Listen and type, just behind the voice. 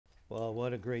Well,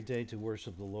 what a great day to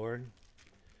worship the Lord.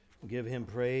 Give him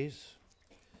praise.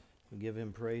 We give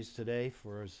him praise today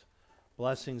for his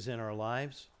blessings in our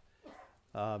lives.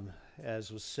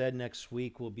 As was said, next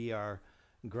week will be our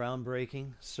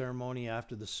groundbreaking ceremony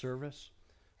after the service.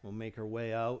 We'll make our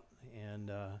way out and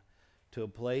to a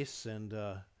place and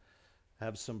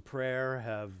have some prayer,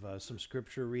 have some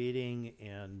scripture reading,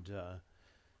 and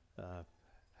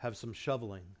have some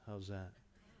shoveling. How's that?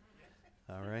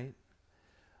 All right.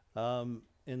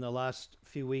 In the last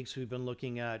few weeks, we've been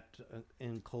looking at,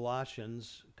 in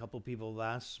Colossians, a couple people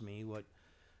have asked me what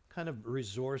kind of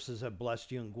resources have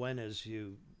blessed you and Gwen as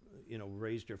you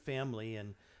raised your family.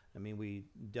 And I mean, we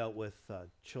dealt with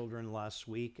children last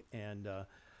week, and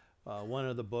one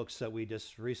of the books that we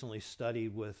just recently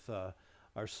studied with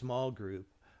our small group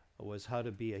was How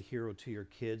to Be a Hero to Your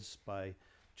Kids by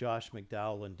Josh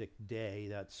McDowell and Dick Day.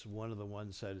 That's one of the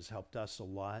ones that has helped us a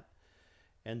lot.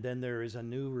 And then there is a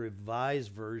new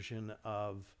revised version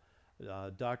of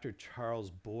Dr. Charles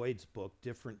Boyd's book,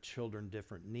 Different Children,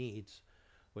 Different Needs,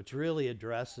 which really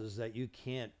addresses that you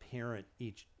can't parent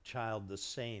each child the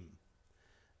same.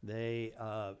 And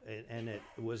it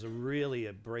was really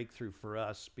a breakthrough for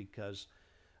us because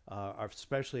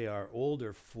especially our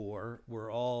older four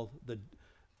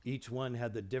each one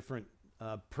had the different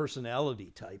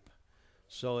personality type.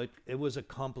 So it was a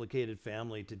complicated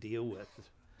family to deal with.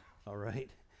 All right.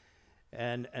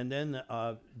 And then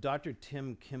Dr.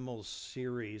 Tim Kimmel's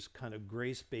series, kind of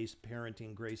grace-based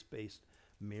parenting, grace-based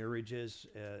marriages,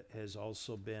 has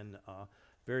also been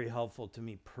very helpful to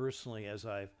me personally as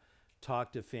I've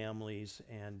talked to families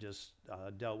and just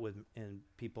dealt with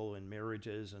people in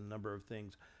marriages and a number of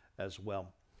things as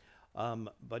well.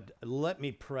 But let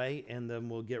me pray, and then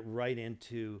we'll get right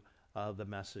into the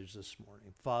message this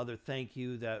morning. Father, thank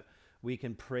you that we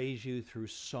can praise you through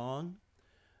song.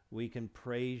 We can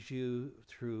praise you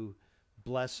through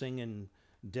blessing and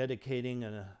dedicating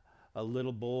a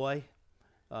little boy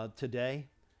today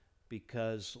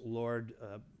because, Lord,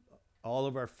 all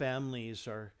of our families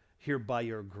are here by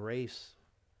your grace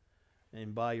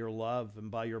and by your love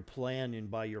and by your plan and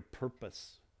by your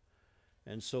purpose.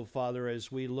 And so, Father,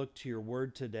 as we look to your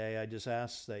word today, I just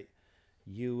ask that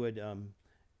you would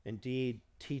indeed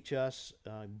teach us,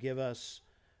 give us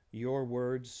your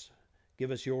words,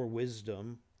 give us your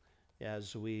wisdom,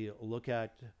 as we look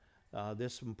at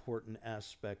this important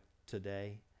aspect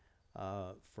today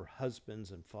for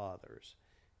husbands and fathers.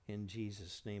 In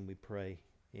Jesus' name we pray.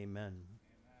 Amen.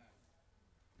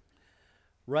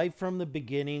 Right from the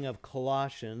beginning of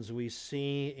Colossians, we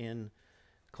see in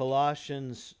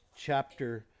Colossians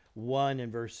chapter 1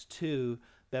 and verse 2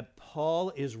 that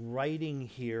Paul is writing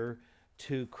here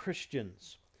to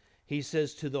Christians. He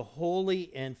says, to the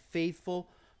holy and faithful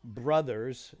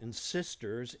brothers and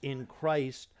sisters in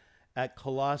Christ at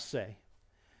Colossae.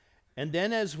 And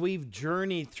then as we've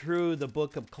journeyed through the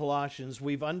book of Colossians,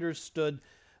 we've understood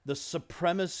the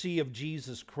supremacy of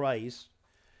Jesus Christ,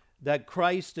 that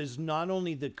Christ is not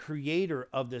only the creator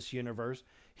of this universe,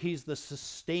 he's the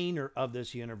sustainer of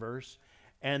this universe,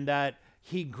 and that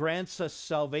he grants us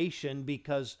salvation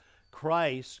because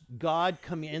Christ, God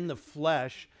come in the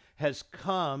flesh, has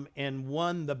come and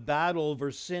won the battle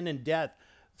over sin and death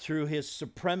through his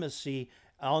supremacy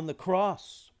on the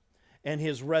cross and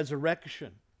his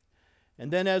resurrection. And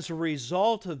then as a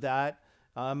result of that,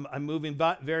 I'm moving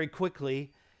very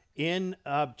quickly, in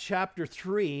chapter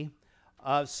 3,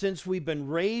 since we've been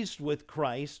raised with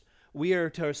Christ, we are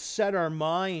to set our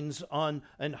minds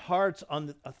and hearts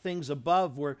on the things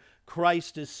above where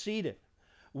Christ is seated.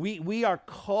 We are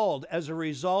called as a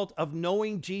result of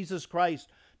knowing Jesus Christ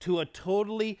to a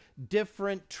totally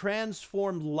different,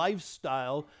 transformed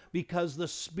lifestyle because the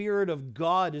Spirit of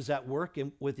God is at work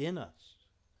within us.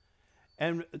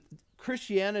 And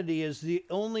Christianity is the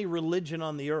only religion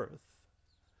on the earth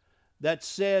that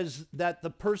says that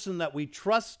the person that we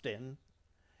trust in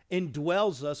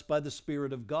indwells us by the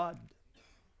Spirit of God.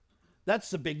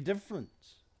 That's the big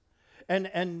difference.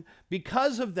 And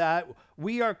because of that,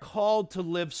 we are called to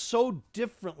live so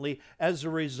differently as a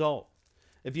result.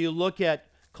 If you look at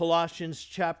Colossians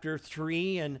chapter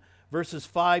 3 and verses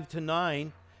 5 to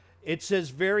 9, it says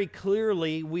very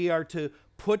clearly we are to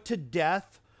put to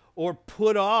death or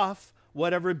put off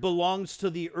whatever belongs to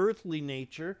the earthly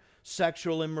nature,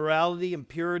 sexual immorality,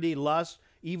 impurity, lust,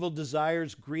 evil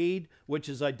desires, greed, which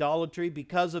is idolatry.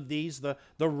 Because of these, the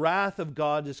wrath of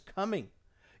God is coming.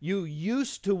 You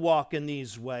used to walk in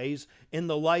these ways in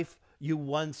the life you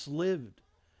once lived.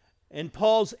 And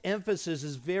Paul's emphasis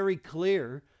is very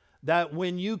clear that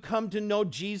when you come to know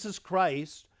Jesus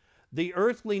Christ, the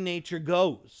earthly nature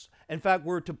goes. In fact,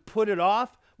 we're to put it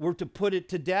off, we're to put it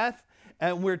to death,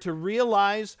 And we're to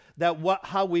realize that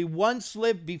how we once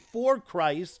lived before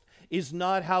Christ is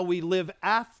not how we live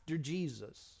after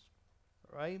Jesus,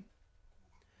 right?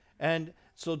 And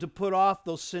so to put off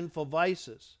those sinful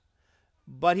vices.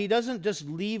 But he doesn't just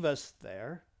leave us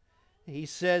there. He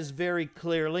says very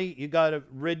clearly, you got to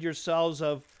rid yourselves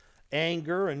of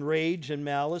anger and rage and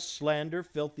malice, slander,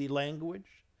 filthy language.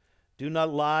 Do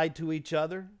not lie to each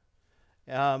other.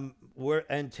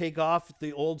 And take off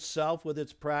the old self with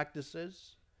its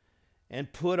practices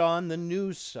and put on the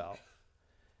new self.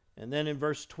 And then in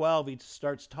verse 12, he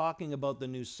starts talking about the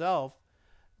new self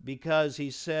because he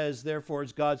says, therefore,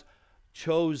 as God's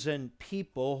chosen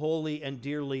people, holy and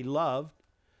dearly loved,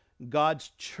 God's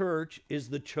church is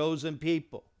the chosen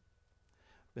people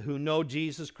who know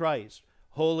Jesus Christ,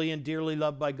 holy and dearly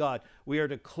loved by God. We are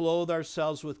to clothe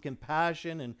ourselves with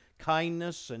compassion and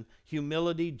kindness and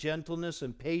humility, gentleness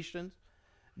and patience,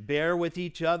 bear with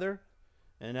each other.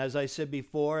 And as I said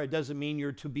before, it doesn't mean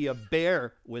you're to be a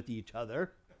bear with each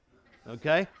other,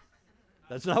 okay?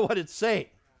 That's not what it's saying,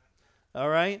 all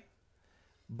right?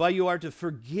 But you are to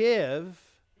forgive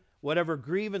whatever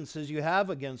grievances you have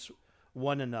against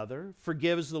one another.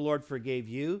 Forgive as the Lord forgave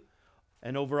you.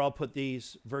 And overall put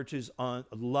these virtues on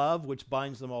love, which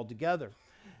binds them all together.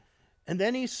 And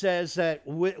then he says that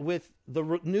with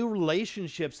the new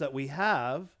relationships that we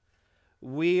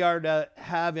are to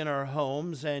have in our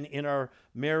homes and in our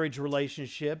marriage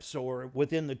relationships or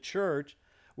within the church,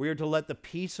 we are to let the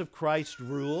peace of Christ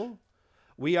rule.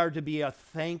 We are to be a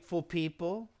thankful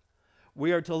people.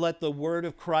 We are to let the word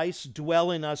of Christ dwell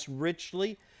in us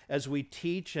richly as we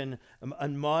teach and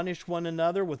admonish one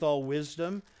another with all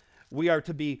wisdom. We are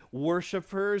to be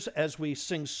worshipers as we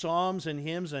sing psalms and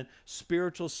hymns and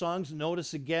spiritual songs.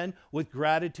 Notice again, with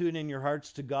gratitude in your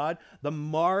hearts to God. The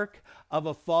mark of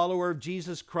a follower of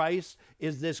Jesus Christ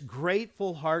is this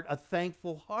grateful heart, a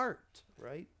thankful heart,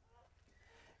 right?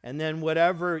 And then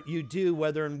whatever you do,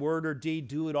 whether in word or deed,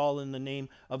 do it all in the name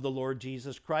of the Lord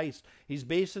Jesus Christ. He's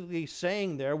basically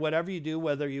saying there, whatever you do,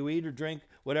 whether you eat or drink,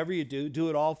 whatever you do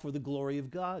it all for the glory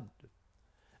of God.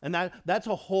 And that's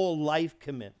a whole life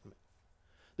commitment.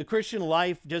 The Christian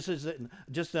life just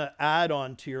an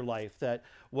add-on to your life that,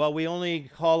 well, we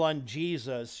only call on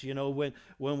Jesus, you know,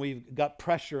 when we've got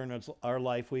pressure in our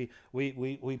life, we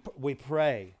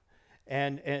pray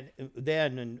and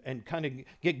then kind of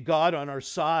get God on our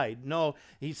side. No,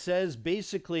 he says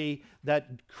basically that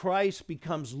Christ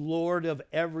becomes Lord of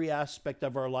every aspect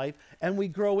of our life, and we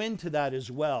grow into that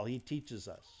as well. He teaches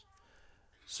us.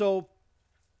 So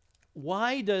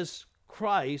why does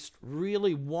Christ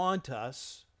really want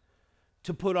us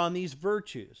to put on these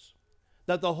virtues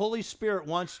that the Holy Spirit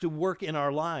wants to work in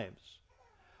our lives?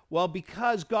 Well,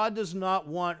 because God does not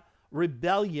want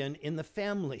rebellion in the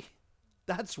family.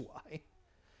 That's why.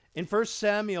 In 1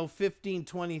 Samuel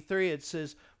 15:23, it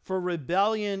says, "For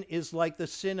rebellion is like the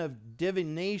sin of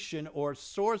divination or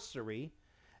sorcery,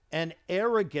 and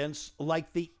arrogance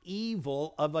like the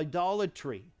evil of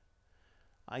idolatry."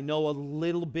 I know a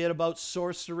little bit about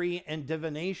sorcery and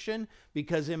divination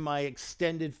because in my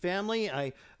extended family,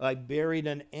 I buried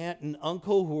an aunt and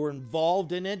uncle who were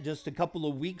involved in it just a couple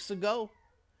of weeks ago.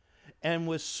 And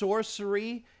with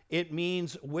sorcery, it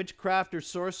means witchcraft or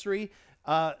sorcery.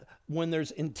 When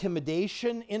there's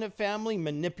intimidation in a family,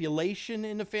 manipulation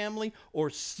in a family, or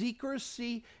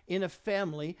secrecy in a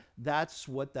family, that's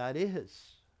what that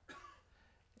is.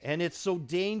 And it's so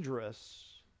dangerous.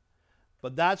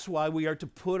 But that's why we are to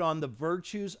put on the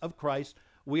virtues of Christ.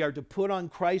 We are to put on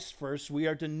Christ first. We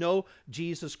are to know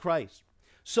Jesus Christ.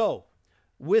 So,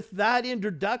 with that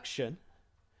introduction,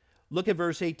 look at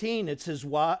verse 18. It says,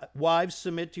 "Wives,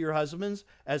 submit to your husbands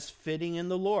as fitting in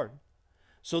the Lord."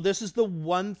 So this is the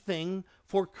one thing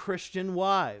for Christian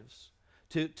wives,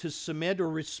 to submit or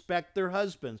respect their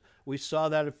husbands. We saw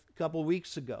that a couple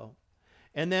weeks ago.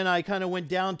 And then I kind of went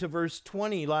down to verse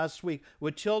 20 last week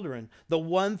with children. The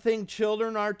one thing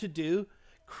children are to do,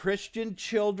 Christian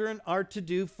children are to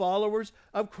do, followers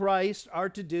of Christ are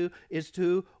to do, is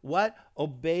to what?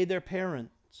 Obey their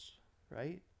parents,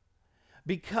 right?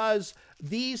 Because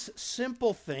these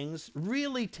simple things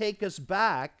really take us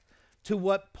back to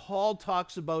what Paul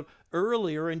talks about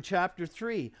earlier in chapter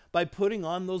 3 by putting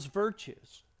on those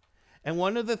virtues. And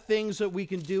one of the things that we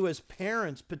can do as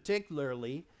parents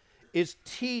particularly is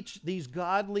teach these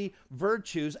godly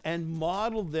virtues and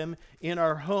model them in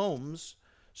our homes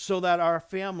so that our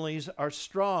families are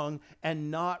strong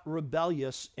and not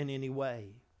rebellious in any way.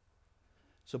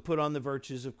 So put on the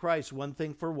virtues of Christ. One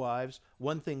thing for wives,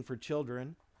 one thing for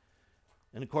children.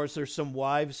 And of course, there's some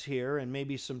wives here and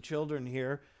maybe some children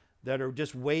here that are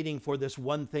just waiting for this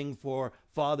one thing for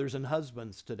fathers and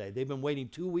husbands today. They've been waiting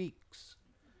 2 weeks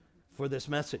for this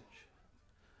message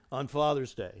on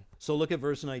Father's Day. So look at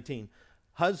verse 19.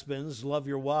 Husbands, love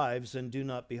your wives and do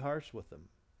not be harsh with them.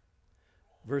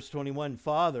 Verse 21,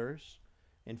 fathers,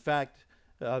 in fact,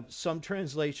 some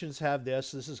translations have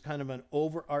this. This is kind of an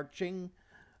overarching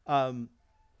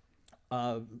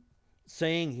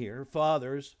saying here.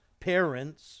 Fathers,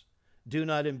 parents, do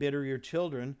not embitter your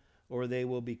children, or they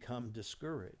will become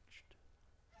discouraged.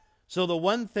 So the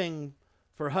one thing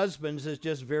for husbands is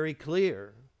just very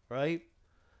clear, right?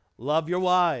 Love your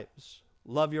wives.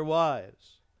 Love your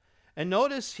wives. And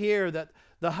notice here that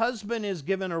the husband is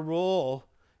given a role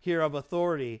here of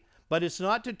authority, but it's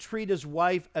not to treat his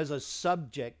wife as a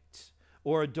subject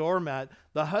or a doormat.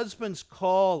 The husband's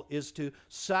call is to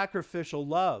sacrificial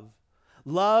love.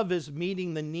 Love is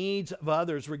meeting the needs of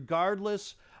others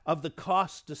regardless of the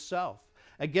cost to self.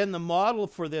 Again, the model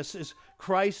for this is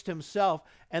Christ himself.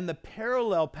 And the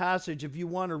parallel passage, if you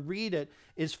want to read it,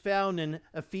 is found in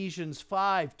Ephesians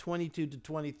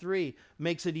 5:22-23.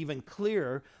 Makes it even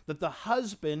clearer that the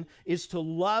husband is to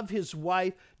love his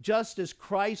wife just as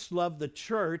Christ loved the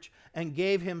church and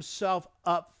gave himself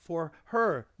up for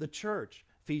her, the church.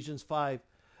 Ephesians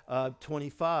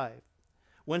 5:25.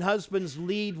 When husbands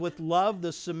lead with love,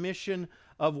 the submission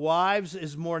of wives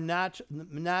is more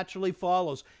naturally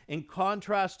follows. In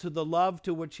contrast to the love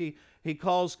to which he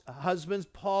calls husbands,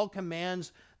 Paul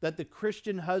commands that the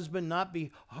Christian husband not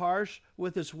be harsh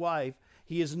with his wife.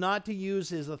 He is not to use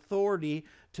his authority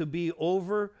to be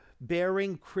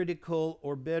overbearing, critical,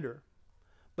 or bitter.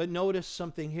 But notice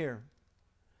something here.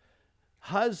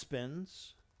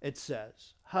 Husbands, it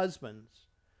says, husbands.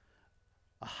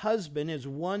 A husband is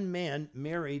one man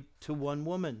married to one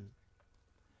woman.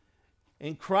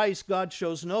 In Christ, God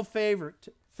shows no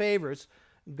favors.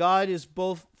 God is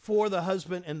both for the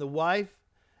husband and the wife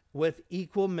with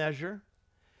equal measure.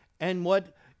 And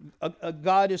what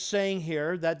God is saying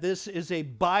here, that this is a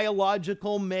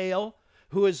biological male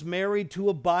who is married to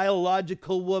a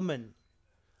biological woman.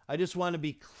 I just want to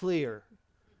be clear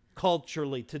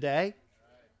culturally today.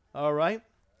 All right?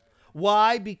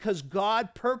 Why? Because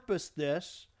God purposed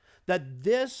this, that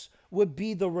this would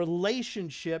be the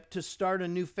relationship to start a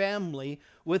new family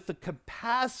with the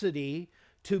capacity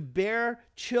to bear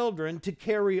children to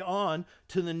carry on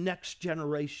to the next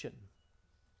generation.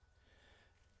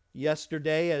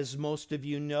 Yesterday, as most of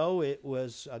you know, it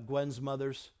was Gwen's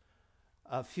mother's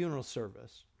funeral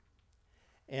service.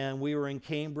 And we were in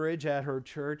Cambridge at her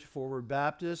church, Forward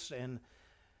Baptist, and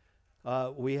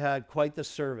we had quite the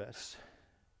service.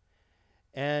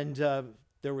 And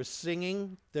there was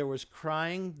singing, there was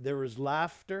crying, there was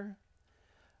laughter.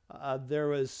 There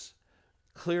was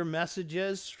clear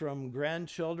messages from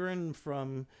grandchildren,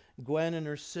 from Gwen and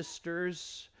her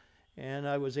sisters, and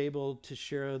I was able to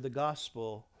share the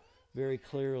gospel very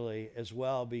clearly as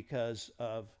well because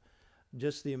of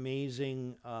just the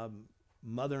amazing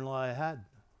mother-in-law I had.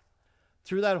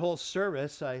 Through that whole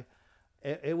service,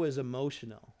 it was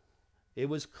emotional. It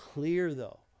was clear,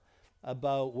 though,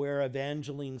 about where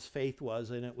Evangeline's faith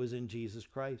was, and it was in Jesus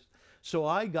Christ. So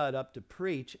I got up to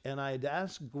preach, and I had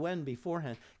asked Gwen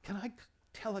beforehand, can I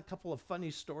tell a couple of funny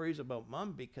stories about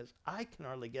Mom, because I can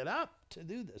hardly get up to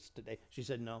do this today. She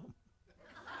said no.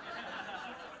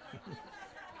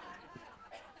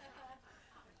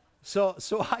 So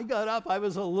I got up. I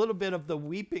was a little bit of the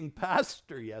weeping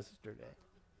pastor yesterday.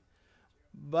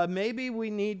 But maybe we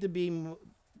need to be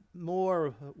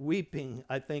more weeping,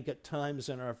 I think, at times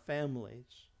in our families.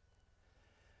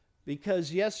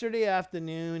 Because yesterday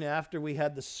afternoon, after we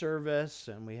had the service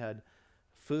and we had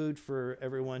food for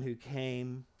everyone who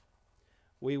came,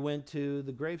 we went to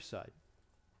the graveside.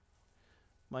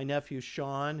 My nephew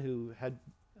Sean, who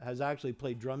has actually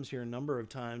played drums here a number of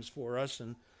times for us,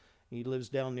 and he lives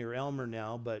down near Elmer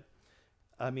now, but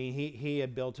I mean, he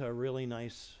had built a really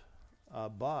nice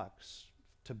box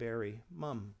to bury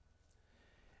Mom.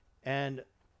 And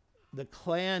the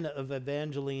clan of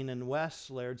Evangeline and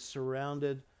Wes Laird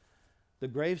surrounded the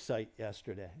gravesite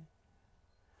yesterday.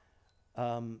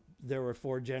 There were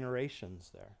 4 generations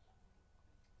there.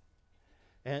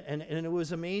 And it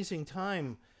was an amazing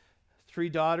time. 3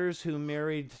 daughters who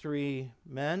married 3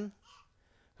 men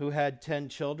who had 10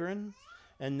 children.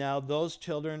 And now those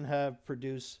children have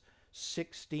produced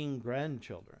 16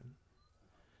 grandchildren.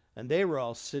 And they were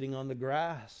all sitting on the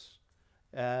grass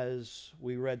as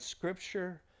we read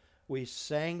scripture, we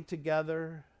sang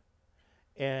together,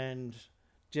 and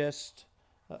just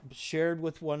shared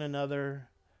with one another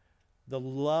the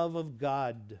love of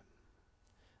God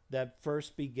that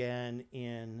first began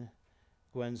in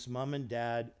Gwen's mom and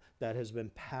dad that has been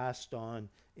passed on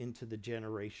into the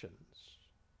generations.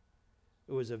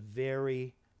 It was a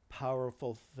very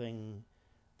powerful thing,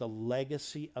 the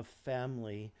legacy of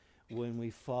family when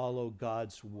we follow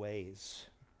God's ways.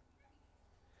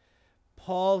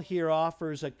 Paul here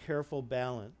offers a careful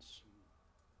balance.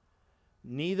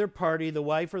 Neither party, the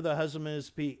wife or the husband, is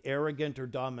to be arrogant or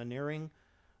domineering.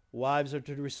 Wives are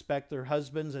to respect their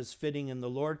husbands as fitting in the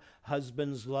Lord.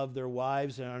 Husbands love their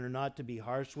wives and are not to be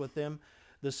harsh with them.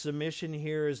 The submission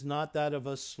here is not that of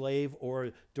a slave or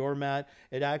a doormat.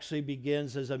 It actually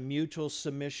begins as a mutual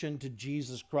submission to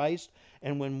Jesus Christ.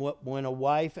 And when a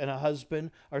wife and a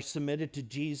husband are submitted to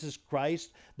Jesus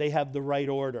Christ, they have the right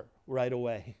order right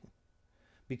away,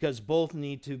 because both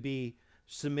need to be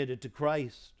submitted to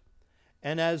Christ.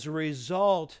 And as a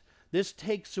result, this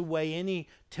takes away any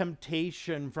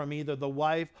temptation from either the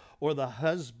wife or the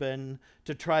husband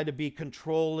to try to be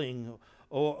controlling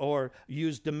or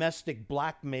use domestic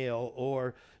blackmail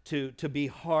or to be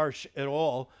harsh at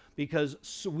all,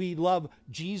 because we love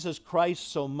Jesus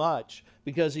Christ so much,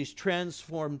 because he's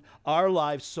transformed our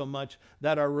lives so much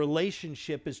that our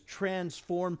relationship is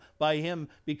transformed by him,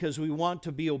 because we want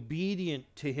to be obedient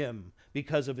to him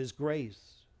because of his grace.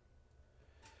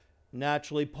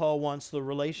 Naturally, Paul wants the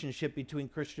relationship between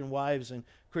Christian wives and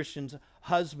Christian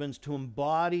husbands to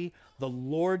embody the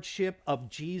lordship of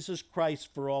Jesus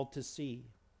Christ for all to see.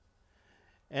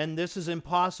 And this is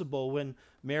impossible when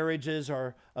marriages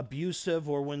are abusive,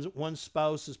 or when one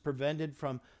spouse is prevented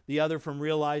from the other from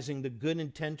realizing the good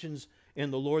intentions in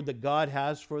the Lord that God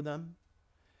has for them.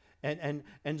 And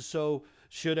so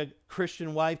should a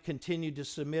Christian wife continue to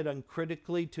submit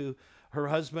uncritically to her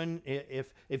husband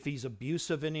if he's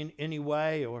abusive in any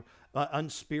way, or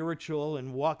unspiritual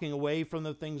and walking away from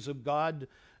the things of God?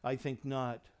 I think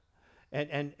not.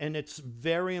 And it's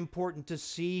very important to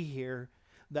see here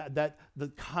that the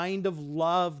kind of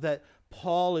love that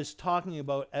Paul is talking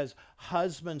about as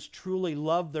husbands truly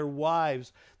love their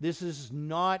wives, this is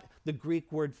not the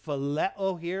Greek word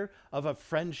phileo here of a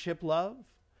friendship love.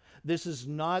 This is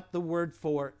not the word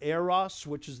for eros,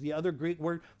 which is the other Greek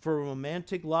word for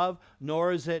romantic love,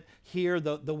 nor is it here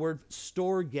the word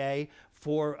storge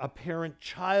for a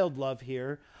parent-child love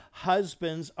here.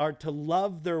 Husbands are to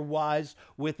love their wives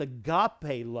with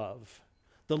agape love,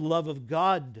 the love of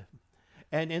God.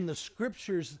 And in the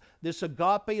scriptures, this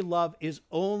agape love is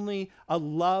only a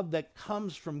love that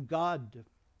comes from God.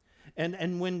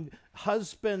 And when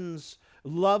husbands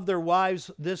love their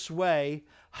wives this way,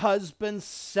 husbands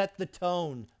set the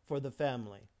tone for the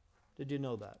family. Did you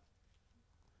know that?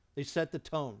 They set the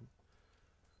tone.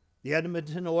 The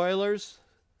Edmonton Oilers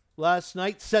last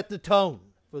night set the tone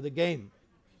for the game.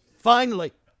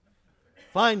 Finally.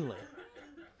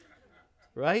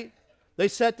 Right? They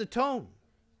set the tone.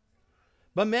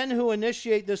 But men who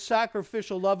initiate this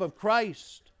sacrificial love of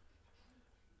Christ,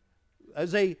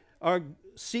 as they are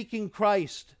seeking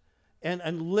Christ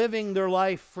and living their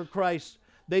life for Christ,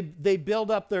 they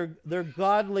build up their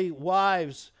godly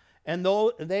wives, and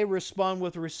though they respond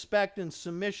with respect and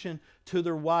submission to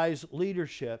their wives'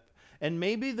 leadership. And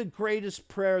maybe the greatest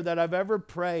prayer that I've ever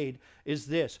prayed is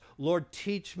this: Lord,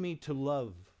 teach me to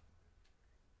love.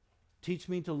 Teach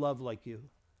me to love like you.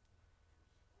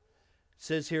 It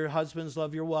says here, husbands,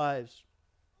 love your wives.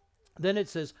 Then it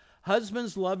says,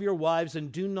 husbands, love your wives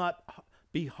and do not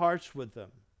be harsh with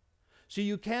them. So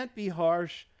you can't be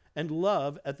harsh and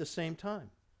love at the same time.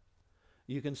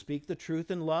 You can speak the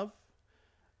truth in love.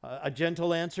 A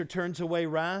gentle answer turns away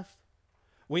wrath.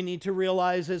 We need to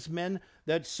realize as men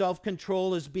that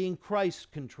self-control is being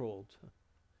Christ-controlled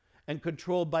and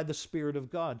controlled by the Spirit of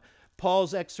God.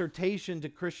 Paul's exhortation to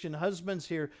Christian husbands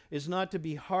here is not to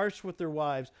be harsh with their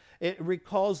wives. It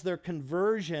recalls their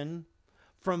conversion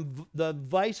from the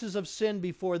vices of sin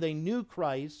before they knew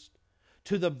Christ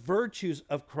to the virtues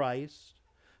of Christ,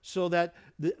 so that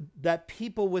that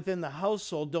people within the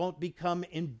household don't become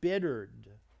embittered.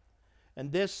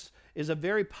 And this is a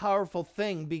very powerful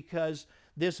thing, because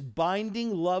this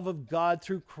binding love of God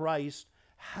through Christ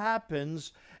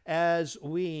happens as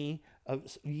we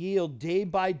yield day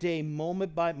by day,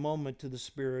 moment by moment to the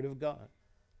Spirit of God.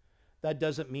 That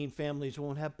doesn't mean families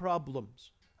won't have problems.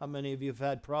 How many of you have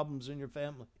had problems in your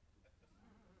family?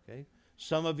 Okay.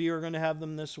 Some of you are going to have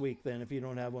them this week then, if you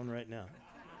don't have one right now.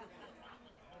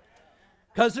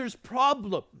 Because there's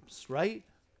problems, right?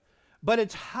 But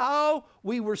it's how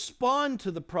we respond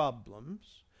to the problems.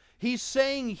 He's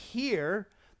saying here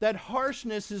that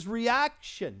harshness is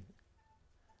reaction,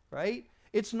 right?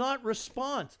 It's not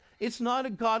response. It's not a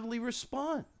godly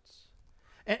response.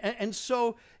 And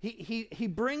so he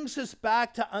brings us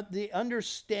back to the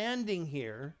understanding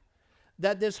here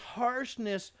that this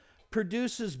harshness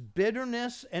produces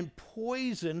bitterness and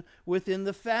poison within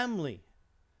the family.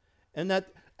 And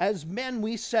that as men,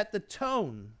 we set the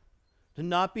tone to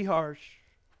not be harsh,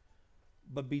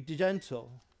 but be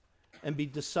gentle and be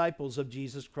disciples of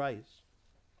Jesus Christ.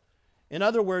 In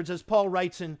other words, as Paul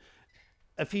writes in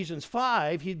Ephesians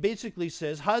 5, he basically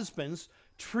says, husbands,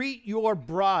 treat your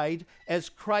bride as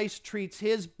Christ treats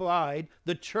his bride,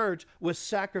 the church, with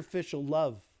sacrificial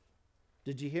love.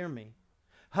 Did you hear me?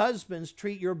 Husbands,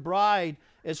 treat your bride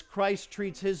as Christ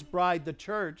treats his bride, the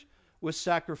church, with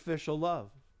sacrificial love.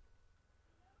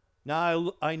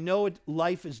 Now, I know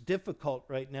life is difficult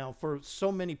right now for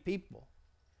so many people.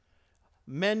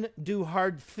 Men do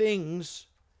hard things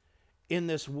in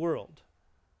this world.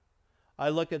 I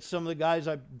look at some of the guys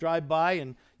I drive by,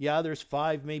 and yeah, there's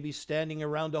 5 maybe standing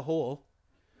around a hole,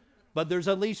 but there's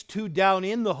at least 2 down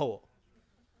in the hole,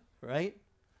 right?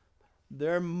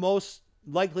 They're most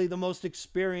likely the most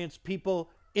experienced people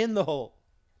in the hole.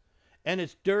 And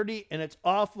it's dirty and it's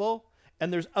awful,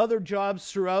 and there's other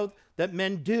jobs throughout that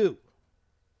men do.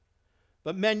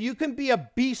 But men, you can be a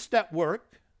beast at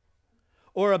work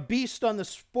or a beast on the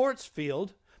sports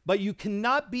field, but you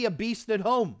cannot be a beast at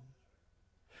home.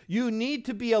 You need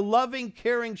to be a loving,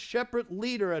 caring shepherd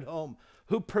leader at home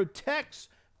who protects,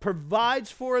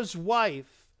 provides for his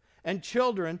wife and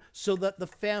children so that the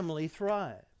family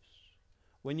thrives.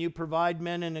 When you provide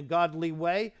men in a godly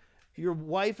way, your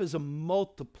wife is a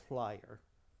multiplier,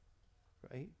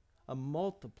 right? A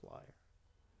multiplier.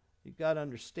 You've got to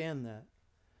understand that.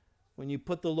 When you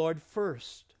put the Lord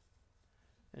first.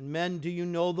 And men, do you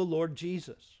know the Lord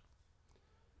Jesus?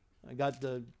 I got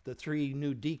the 3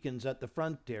 new deacons at the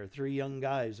front there, 3 young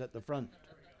guys at the front,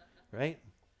 right?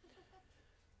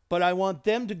 But I want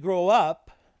them to grow up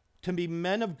to be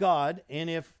men of God, and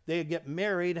if they get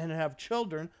married and have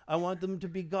children, I want them to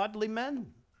be godly men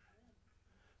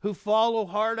who follow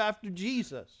hard after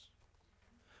Jesus,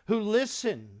 who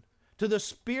listen to the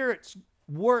Spirit's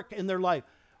work in their life,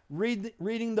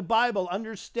 reading the Bible,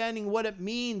 understanding what it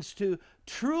means to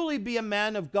truly be a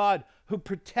man of God who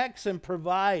protects and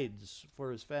provides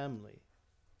for his family.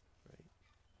 Right?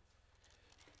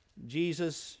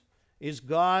 Jesus is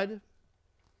God.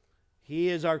 He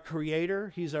is our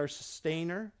creator. He's our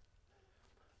sustainer.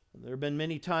 There have been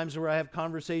many times where I have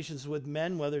conversations with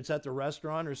men, whether it's at the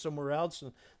restaurant or somewhere else,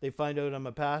 and they find out I'm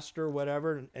a pastor or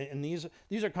whatever, and these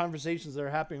are conversations that are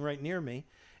happening right near me,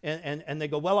 and they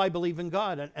go, well, I believe in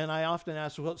God. And I often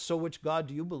ask, well, so which God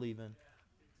do you believe in?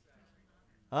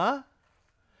 Huh?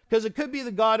 Because it could be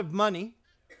the God of money,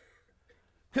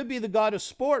 could be the God of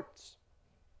sports.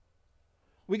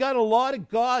 We got a lot of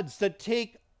gods that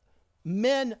take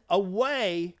men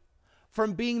away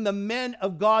from being the men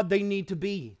of God they need to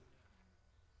be.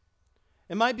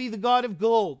 It might be the God of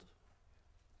gold,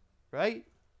 right?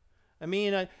 I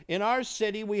mean, in our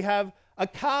city, we have a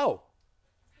cow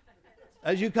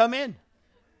as you come in.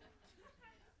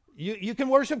 You can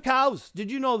worship cows. Did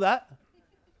you know that?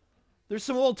 There's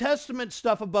some Old Testament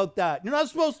stuff about that. You're not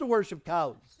supposed to worship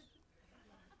cows.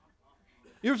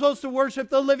 You're supposed to worship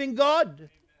the living God.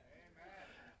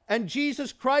 And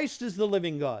Jesus Christ is the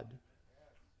living God.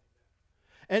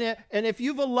 And if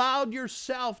you've allowed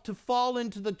yourself to fall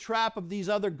into the trap of these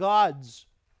other gods,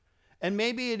 and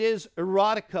maybe it is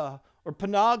erotica or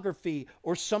pornography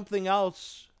or something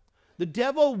else, the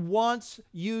devil wants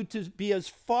you to be as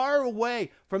far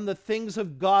away from the things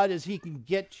of God as he can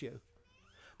get you,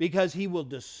 because he will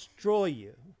destroy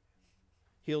you.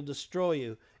 He'll destroy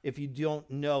you if you don't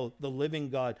know the living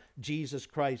God, Jesus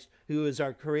Christ, who is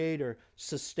our creator,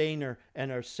 sustainer,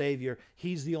 and our savior.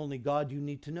 He's the only God you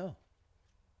need to know,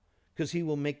 because he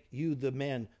will make you the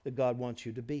man that God wants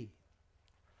you to be.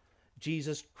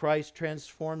 Jesus Christ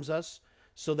transforms us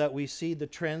so that we see the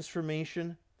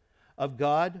transformation of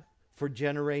God for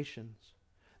generations.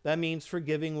 That means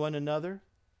forgiving one another.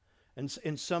 And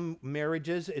in some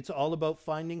marriages, it's all about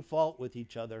finding fault with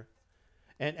each other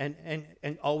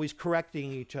and always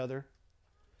correcting each other.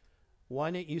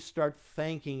 Why don't you start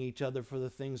thanking each other for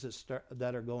the things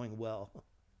that are going well?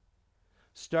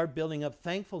 Start building up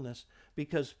thankfulness,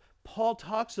 because Paul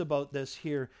talks about this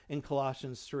here in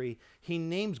Colossians 3. He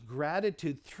names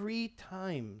gratitude 3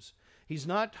 times. He's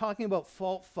not talking about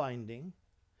fault finding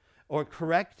or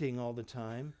correcting all the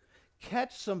time.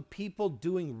 Catch some people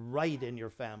doing right in your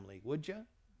family, would you?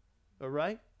 All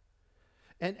right?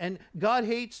 And God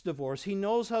hates divorce. He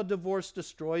knows how divorce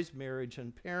destroys marriage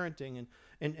and parenting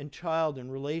and child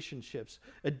and relationships.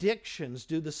 Addictions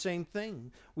do the same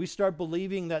thing. We start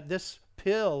believing that this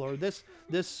pill or this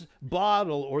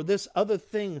bottle or this other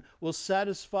thing will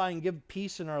satisfy and give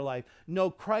peace in our life. No,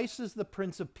 Christ is the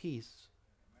Prince of Peace.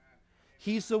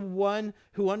 He's the one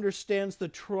who understands the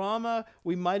trauma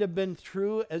we might have been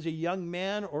through as a young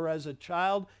man or as a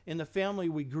child in the family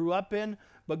we grew up in.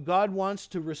 But God wants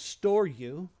to restore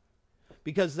you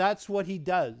because that's what he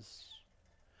does.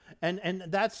 And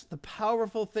that's the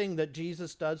powerful thing that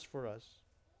Jesus does for us.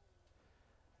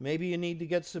 Maybe you need to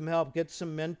get some help, get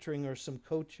some mentoring or some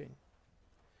coaching.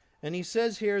 And he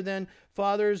says here then,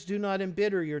 fathers, do not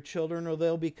embitter your children or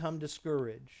they'll become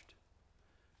discouraged.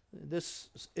 This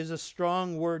is a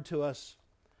strong word to us,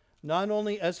 not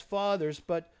only as fathers,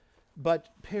 but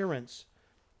parents.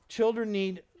 Children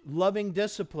need loving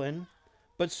discipline,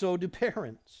 but so do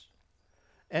parents.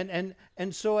 And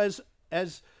so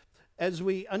as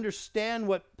we understand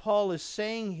what Paul is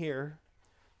saying here,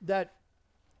 that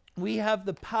we have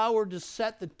the power to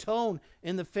set the tone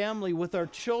in the family with our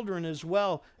children as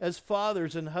well as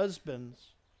fathers and husbands.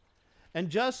 And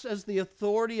just as the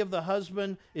authority of the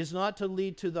husband is not to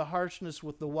lead to the harshness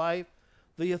with the wife,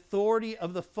 the authority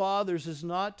of the fathers is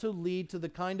not to lead to the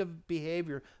kind of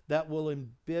behavior that will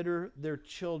embitter their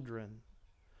children.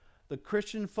 The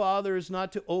Christian father is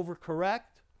not to overcorrect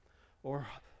or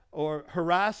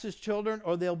harass his children,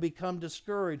 or they'll become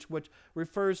discouraged, which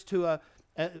refers to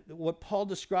what Paul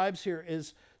describes here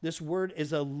is, this word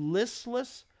is a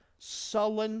listless,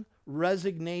 sullen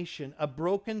resignation, a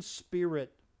broken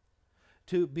spirit.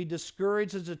 To be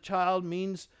discouraged as a child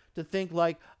means to think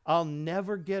like, I'll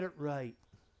never get it right.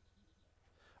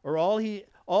 Or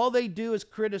all they do is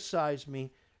criticize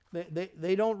me.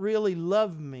 They don't really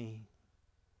love me.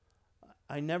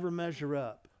 I never measure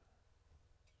up.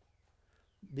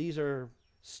 These are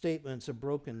statements of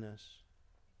brokenness.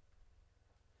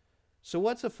 So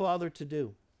what's a father to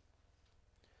do?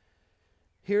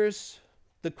 Here's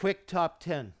the quick top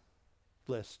 10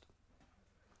 list.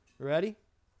 Ready?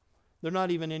 They're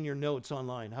not even in your notes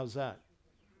online. How's that?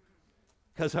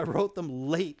 Because I wrote them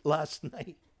late last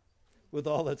night with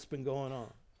all that's been going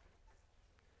on.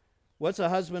 What's a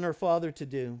husband or father to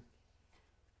do?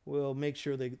 We'll make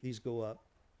sure these go up.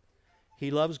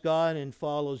 He loves God and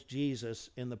follows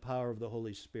Jesus in the power of the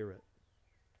Holy Spirit.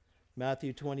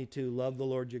 Matthew 22, love the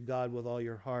Lord your God with all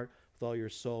your heart, with all your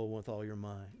soul, with all your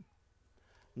mind.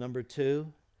 Number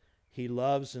 2, he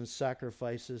loves and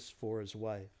sacrifices for his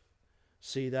wife.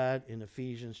 See that in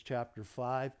Ephesians chapter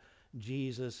 5.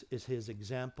 Jesus is his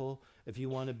example. If you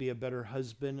want to be a better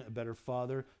husband, a better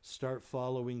father, start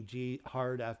following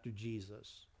hard after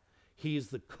Jesus. He's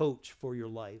the coach for your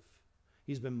life.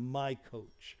 He's been my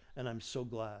coach, and I'm so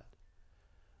glad.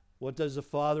 What does a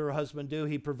father or husband do?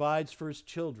 He provides for his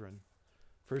children.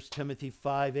 1 Timothy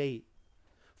 5:8.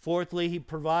 Fourthly, he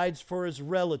provides for his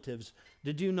relatives.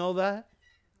 Did you know that?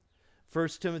 1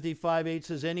 Timothy 5:8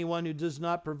 says, anyone who does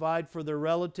not provide for their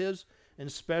relatives, and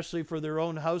especially for their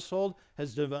own household,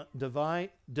 has denied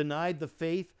the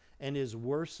faith and is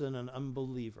worse than an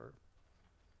unbeliever.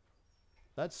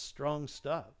 That's strong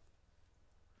stuff.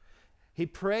 He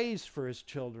prays for his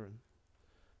children.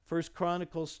 1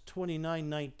 Chronicles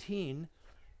 29:19,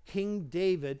 King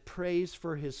David prays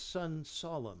for his son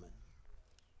Solomon.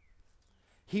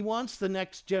 He wants the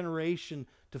next generation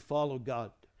to follow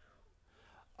God.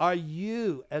 Are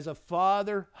you, as a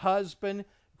father, husband,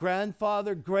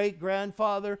 grandfather,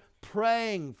 great-grandfather,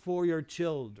 praying for your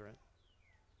children,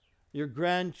 your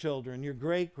grandchildren, your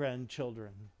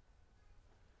great-grandchildren?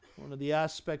 One of the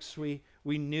aspects we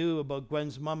knew about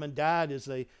Gwen's mom and dad is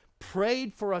they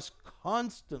prayed for us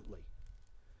constantly.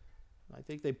 I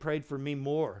think they prayed for me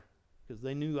more because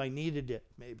they knew I needed it,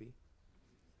 maybe.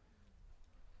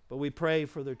 But we pray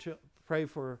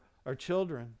for our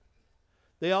children.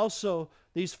 They also,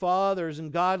 these fathers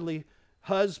and godly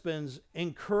husbands,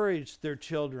 encourage their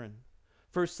children.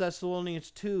 1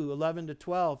 Thessalonians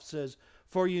 2:11-12 says,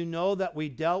 for you know that we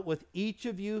dealt with each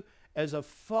of you as a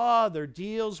father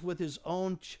deals with his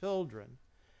own children,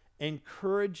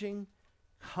 encouraging,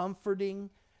 comforting,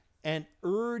 and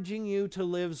urging you to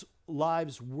live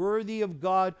lives worthy of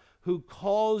God who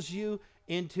calls you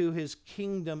into his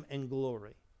kingdom and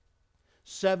glory.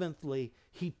 Seventhly,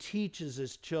 he teaches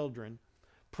his children.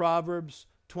 Proverbs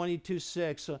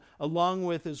 22:6, along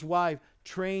with his wife,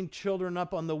 train children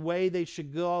up on the way they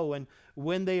should go, and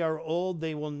when they are old,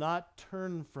 they will not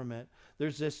turn from it.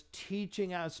 There's this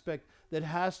teaching aspect that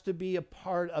has to be a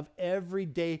part of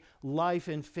everyday life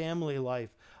and family life.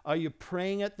 Are you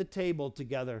praying at the table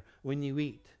together when you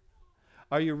eat?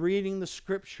 Are you reading the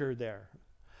scripture there?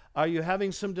 Are you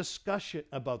having some discussion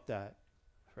about that?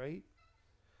 Right?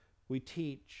 We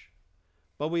teach,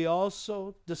 but we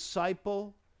also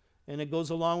disciple, and it goes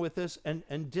along with this,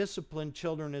 and discipline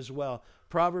children as well.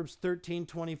 Proverbs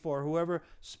 13:24, whoever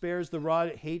spares the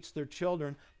rod hates their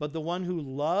children, but the one who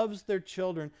loves their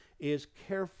children is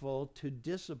careful to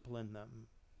discipline them.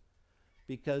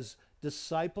 Because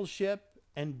discipleship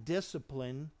and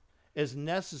discipline is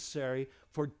necessary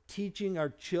for teaching our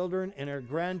children and our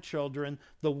grandchildren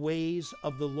the ways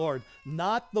of the Lord,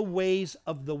 not the ways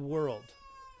of the world.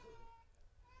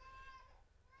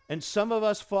 And some of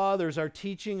us fathers are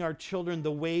teaching our children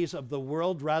the ways of the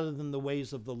world rather than the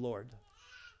ways of the Lord.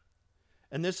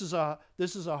 And this is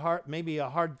maybe a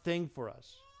hard thing for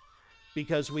us,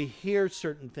 because we hear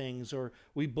certain things, or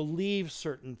we believe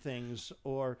certain things,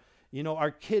 or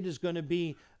our kid is going to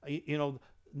be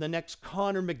the next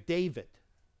Connor McDavid.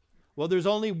 Well, there's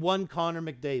only one Connor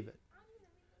McDavid,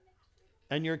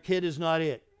 and your kid is not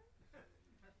it.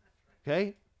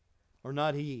 Okay? Or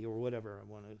not he, or whatever.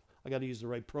 I got to use the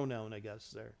right pronoun, I guess,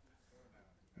 there.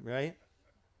 Right?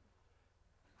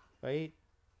 Right?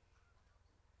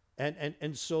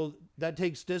 And so that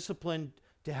takes discipline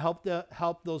to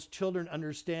help those children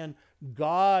understand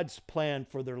God's plan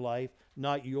for their life,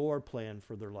 not your plan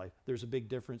for their life. There's a big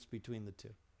difference between the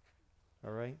two.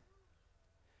 All right?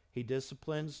 He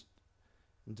disciplines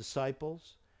and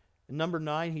disciples. And number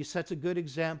 9, he sets a good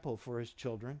example for his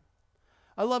children.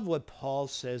 I love what Paul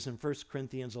says in 1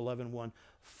 Corinthians 11:1.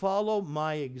 Follow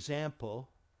my example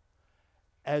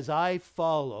as I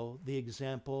follow the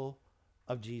example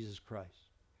of Jesus Christ.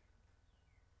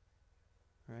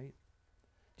 Right?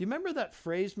 Do you remember that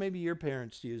phrase? Maybe your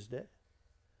parents used it.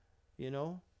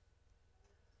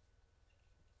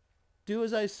 Do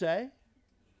as I say.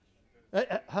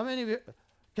 How many of you?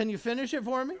 Can you finish it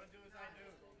for me?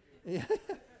 Do as I do.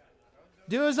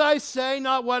 Do as I say,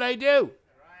 not what I do.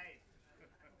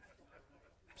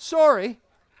 Sorry,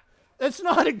 that's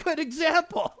not a good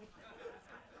example.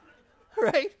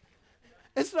 Right?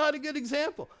 It's not a good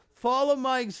example. Follow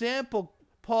my example,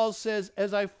 Paul says,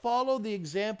 as I follow the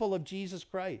example of Jesus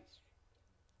Christ.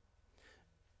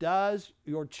 Does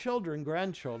your children,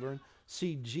 grandchildren,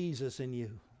 see Jesus in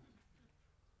you?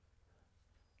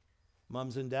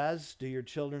 Moms and dads, do your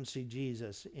children see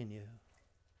Jesus in you?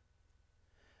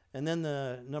 And then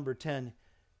the number 10,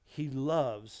 he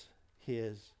loves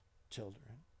his children.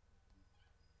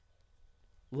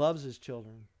 Loves his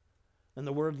children. And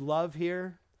the word love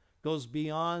here goes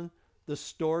beyond the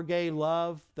storge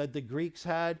love that the Greeks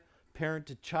had, parent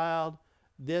to child.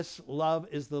 This love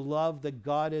is the love that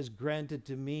God has granted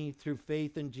to me through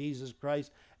faith in Jesus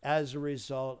Christ. As a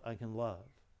result, I can love.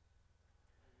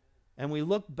 And we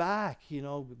look back,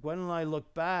 Gwen and I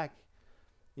look back,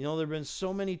 there have been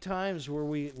so many times where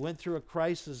we went through a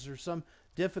crisis or some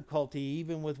difficulty,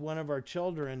 even with one of our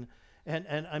children.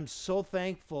 And I'm so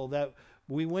thankful that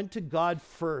we went to God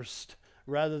first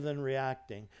rather than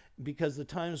reacting, because the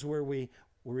times where we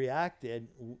reacted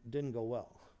didn't go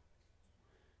well,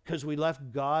 because we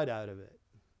left God out of it.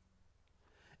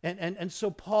 And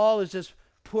so Paul is just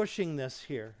pushing this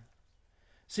here.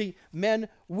 See, men,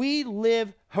 we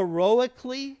live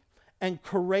heroically and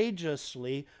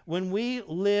courageously when we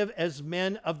live as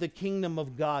men of the kingdom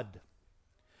of God.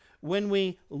 When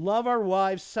we love our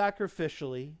wives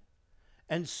sacrificially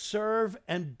and serve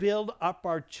and build up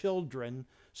our children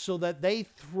so that they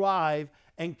thrive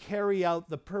and carry out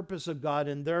the purpose of God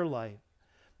in their life.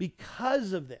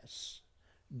 Because of this,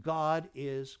 God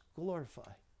is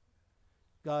glorified.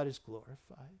 God is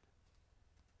glorified.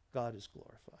 God is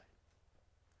glorified.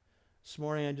 This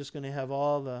morning I'm just going to have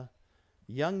all the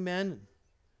young men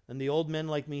and the old men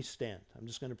like me stand. I'm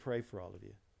just going to pray for all of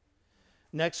you.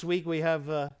 Next week we have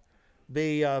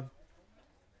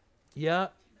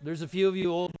there's a few of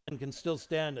you old men can still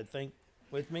stand, I think,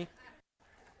 with me.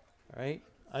 All right?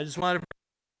 I just want to pray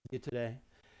for you today.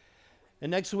 And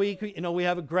next week, we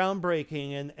have a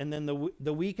groundbreaking, and then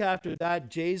the week after that,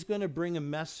 Jay's going to bring a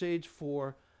message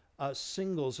for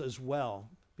singles as well,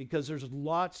 because there's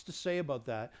lots to say about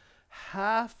that.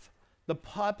 Half the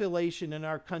population in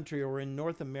our country, or in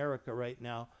North America right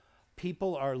now,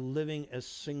 people are living as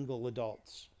single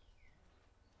adults.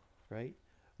 Right?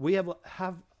 We have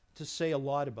to say a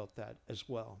lot about that as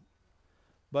well.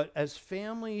 But as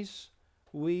families,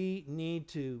 we need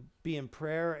to be in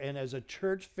prayer, and as a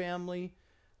church family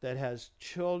that has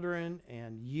children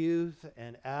and youth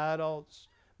and adults,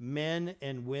 men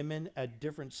and women at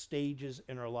different stages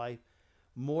in our life,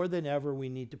 more than ever we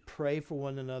need to pray for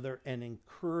one another and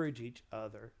encourage each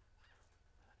other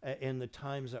in the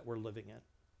times that we're living in.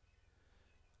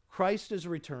 Christ is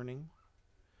returning.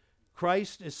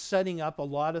 Christ is setting up a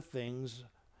lot of things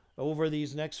over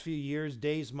these next few years,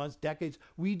 days, months, decades.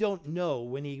 We don't know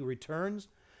when he returns,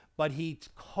 but he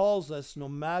calls us, no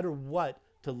matter what,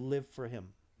 to live for him.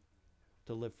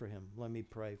 to live for him. Let me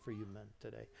pray for you men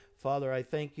today. Father, I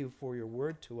thank you for your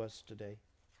word to us today.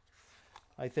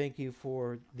 I thank you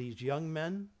for these young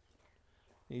men,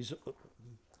 these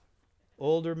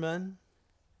older men,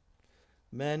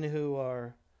 men who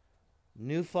are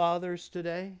new fathers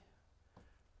today,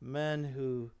 men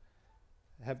who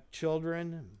have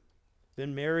children,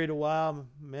 been married a while,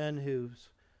 men who've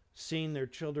seen their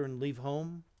children leave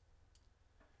home,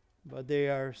 but they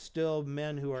are still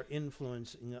men who are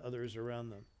influencing others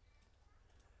around them.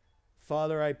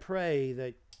 Father, I pray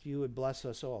that you would bless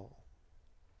us all.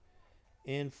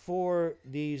 And for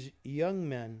these young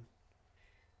men,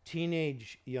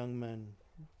 teenage young men,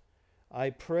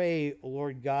 I pray,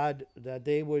 Lord God, that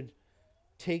they would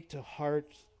take to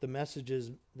heart the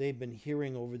messages they've been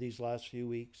hearing over these last few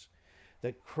weeks,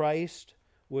 that Christ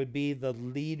would be the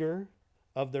leader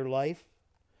of their life,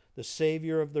 the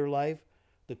Savior of their life,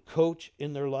 the coach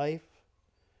in their life,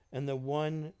 and the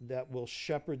one that will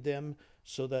shepherd them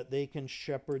so that they can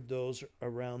shepherd those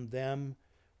around them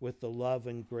with the love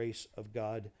and grace of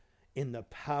God in the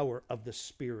power of the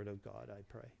Spirit of God, I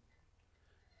pray.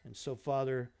 And so,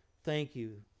 Father, thank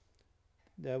you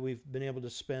that we've been able to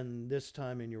spend this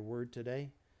time in your word today.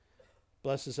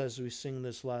 Bless us as we sing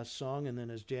this last song, and then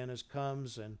as Janice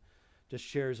comes and just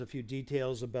shares a few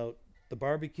details about the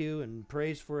barbecue and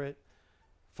prays for it.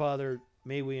 Father,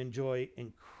 may we enjoy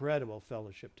incredible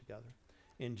fellowship together.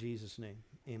 In Jesus' name,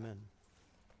 amen.